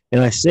Yadi.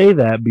 And I say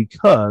that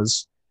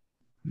because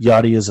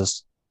Yadi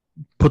is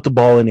put the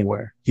ball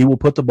anywhere. He will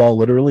put the ball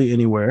literally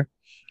anywhere.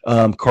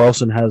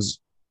 Carlson has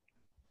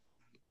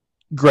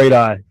a great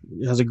eye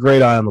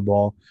on the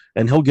ball,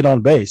 and he'll get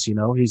on base.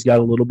 He's got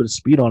a little bit of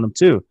speed on him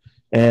too.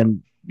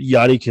 And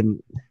Yadi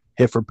can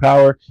hit for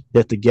power,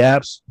 hit the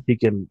gaps. He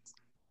can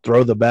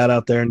throw the bat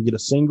out there and get a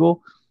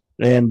single.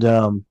 And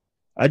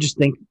I just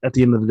think at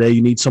the end of the day,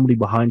 you need somebody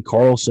behind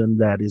Carlson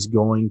that is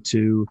going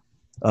to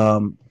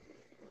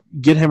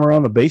get him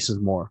around the bases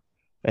more.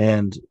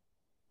 And,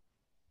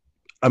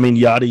 I mean,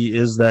 Yadi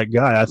is that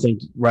guy. I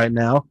think right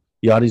now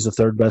Yadi's the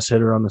third best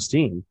hitter on this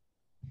team.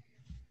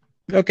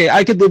 Okay,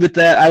 I could live with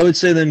that. I would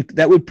say then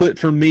that would put,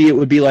 for me, it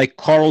would be like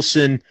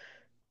Carlson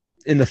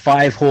in the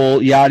 5 hole,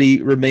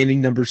 Yadi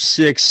remaining number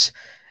 6,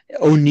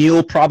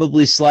 O'Neill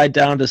probably slide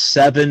down to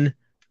 7,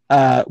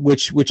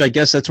 which I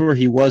guess that's where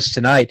he was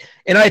tonight.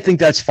 And I think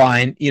that's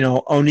fine.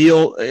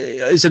 O'Neill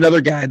is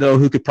another guy, though,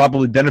 who could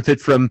probably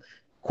benefit from,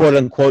 quote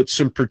unquote,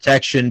 some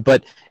protection.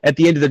 But at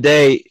the end of the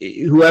day,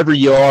 whoever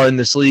you are in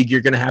this league,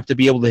 you're going to have to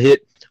be able to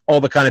hit all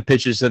the kind of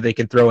pitches that they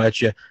can throw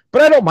at you.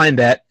 But I don't mind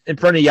that. In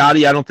front of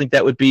Yadi, I don't think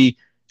that would be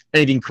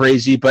anything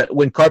crazy. But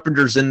when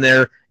Carpenter's in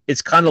there,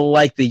 it's kind of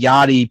like the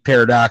Yadi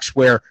paradox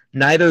where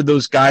neither of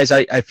those guys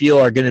I feel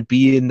are going to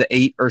be in the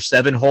 8 or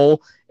 7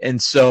 hole.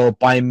 And so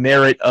by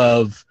merit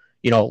of,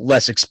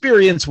 less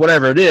experience,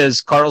 whatever it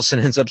is, Carlson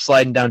ends up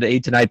sliding down to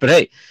 8 tonight. But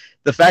hey,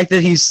 the fact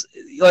that he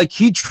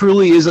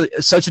truly is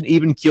such an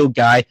even-keeled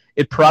guy,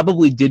 it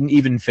probably didn't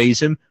even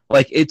faze him.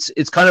 Like it's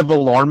kind of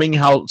alarming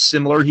how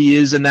similar he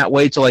is in that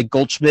way to like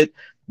Goldschmidt,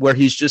 where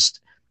he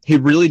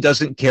really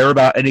doesn't care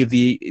about any of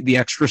the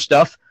extra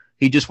stuff.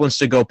 He just wants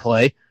to go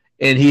play.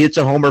 And he hits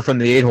a homer from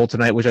the 8 hole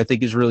tonight, which I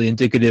think is really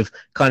indicative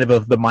kind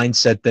of the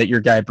mindset that your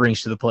guy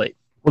brings to the plate.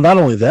 Well, not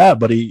only that,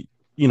 but he,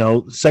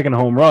 second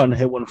home run,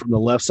 hit one from the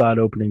left side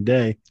opening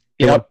day,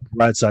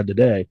 right side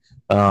today.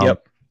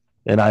 Yep.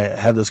 And I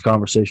had this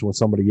conversation with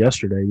somebody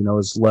yesterday,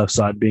 his left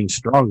side being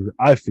stronger,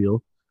 I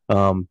feel.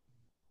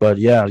 But,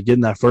 yeah,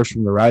 getting that first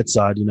from the right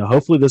side,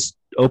 hopefully this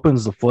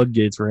opens the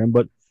floodgates for him.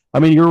 But, I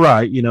mean, you're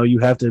right. You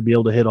have to be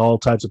able to hit all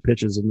types of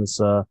pitches in this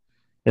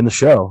in the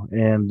show.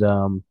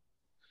 And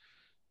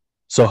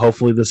so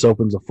hopefully this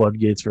opens the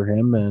floodgates for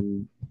him,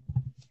 and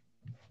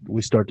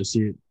we start to see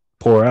it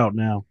pour out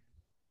now.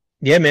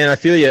 Yeah, man, I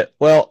feel you.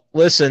 Well,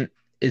 listen,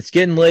 it's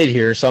getting late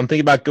here, so I'm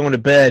thinking about going to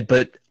bed,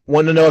 but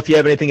want to know if you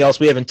have anything else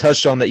we haven't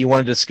touched on that you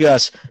want to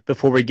discuss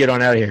before we get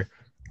on out of here.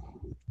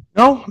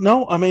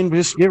 No. I mean,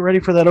 just get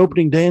ready for that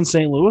opening day in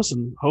St. Louis,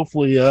 and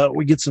hopefully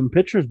we get some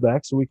pitchers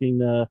back so we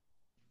can,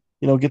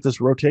 get this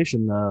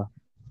rotation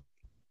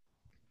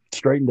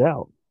straightened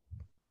out.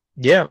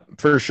 Yeah,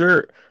 for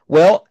sure.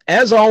 Well,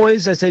 as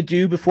always, as I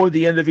do before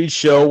the end of each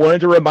show,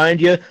 wanted to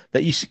remind you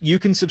that you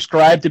can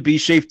subscribe to Be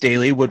Safe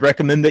Daily. Would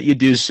recommend that you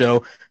do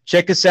so.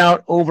 Check us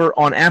out over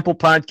on Apple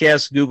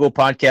Podcasts, Google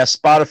Podcasts,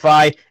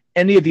 Spotify,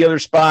 any of the other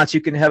spots.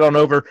 You can head on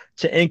over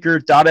to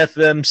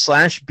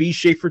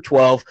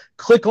anchor.fm/BeShafer12.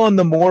 Click on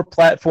the More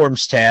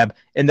Platforms tab,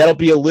 and that'll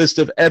be a list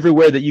of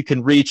everywhere that you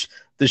can reach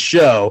the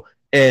show.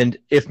 And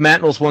if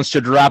Matt Knowles wants to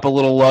drop a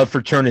little love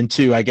for Turning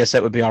 2, I guess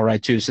that would be all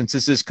right, too, since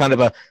this is kind of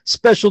a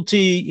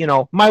specialty,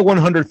 my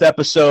 100th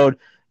episode,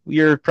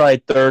 your probably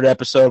 3rd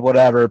episode,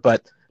 whatever.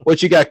 But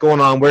what you got going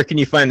on? Where can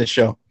you find the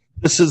show?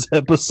 This is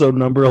episode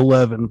number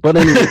 11. But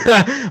anyway.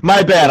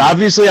 My bad.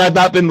 Obviously, I've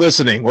not been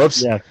listening.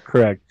 Whoops. Yeah,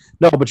 correct.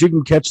 No, but you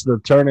can catch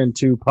the Turning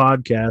 2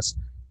 podcast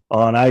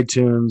on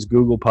iTunes,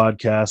 Google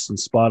Podcasts, and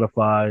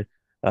Spotify.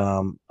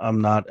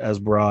 I'm not as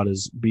broad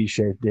as Be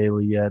Safe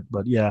Daily yet,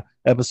 but yeah,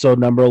 episode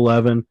number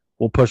 11.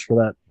 We'll push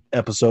for that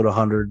episode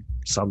 100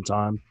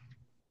 sometime.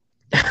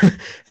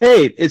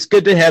 Hey, it's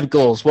good to have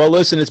goals. Well,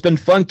 listen, it's been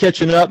fun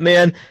catching up,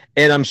 man,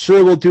 and I'm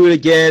sure we'll do it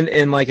again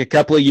in like a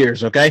couple of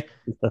years, okay?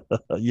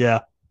 Yeah.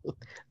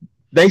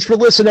 Thanks for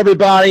listening,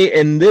 everybody,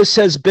 and this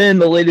has been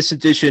the latest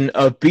edition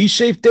of Be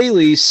Safe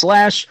Daily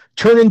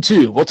 /Turning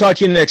 2. We'll talk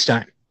to you next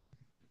time.